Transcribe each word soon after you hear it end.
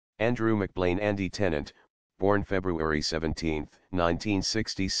Andrew McBlain Andy Tennant, born February 17,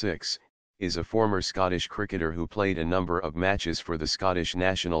 1966, is a former Scottish cricketer who played a number of matches for the Scottish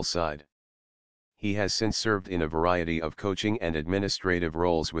national side. He has since served in a variety of coaching and administrative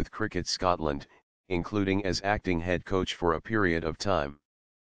roles with Cricket Scotland, including as acting head coach for a period of time.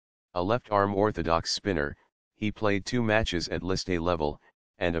 A left-arm orthodox spinner, he played 2 matches at List A level,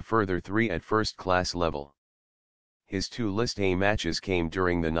 and a further 3 at first-class level. His 2 List A matches came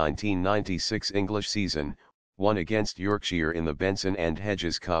during the 1996 English season, one against Yorkshire in the Benson and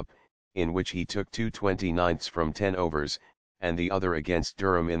Hedges Cup, in which he took 2 29ths from 10 overs, and the other against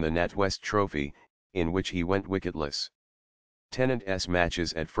Durham in the NatWest Trophy, in which he went wicketless. Tennant's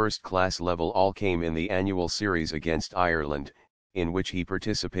matches at first-class level all came in the annual series against Ireland, in which he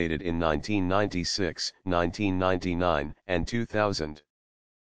participated in 1996, 1999, and 2000.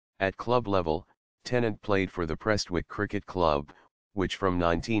 At club level, Tennant played for the Prestwick Cricket Club, which from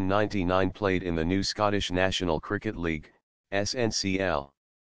 1999 played in the new Scottish National Cricket League, SNCL.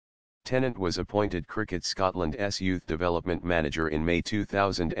 Tennant was appointed Cricket Scotland's Youth Development Manager in May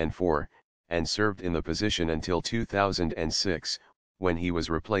 2004, and served in the position until 2006, when he was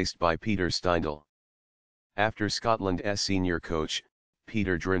replaced by Peter Steindl. After Scotland's senior coach,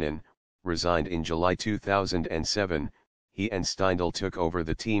 Peter Drinnan, resigned in July 2007, he and Steindl took over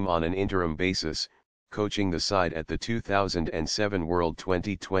the team on an interim basis, coaching the side at the 2007 World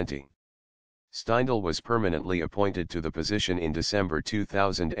T20. Steindl was permanently appointed to the position in December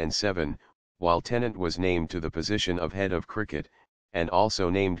 2007, while Tennant was named to the position of head of cricket, and also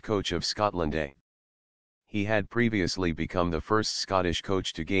named coach of Scotland A. He had previously become the first Scottish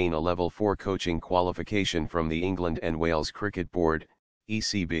coach to gain a Level 4 coaching qualification from the England and Wales Cricket Board,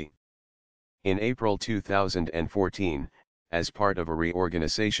 ECB. In April 2014, as part of a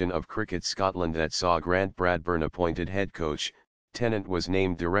reorganisation of Cricket Scotland that saw Grant Bradburn appointed head coach, Tennant was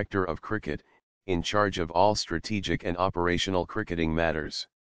named Director of Cricket, in charge of all strategic and operational cricketing matters.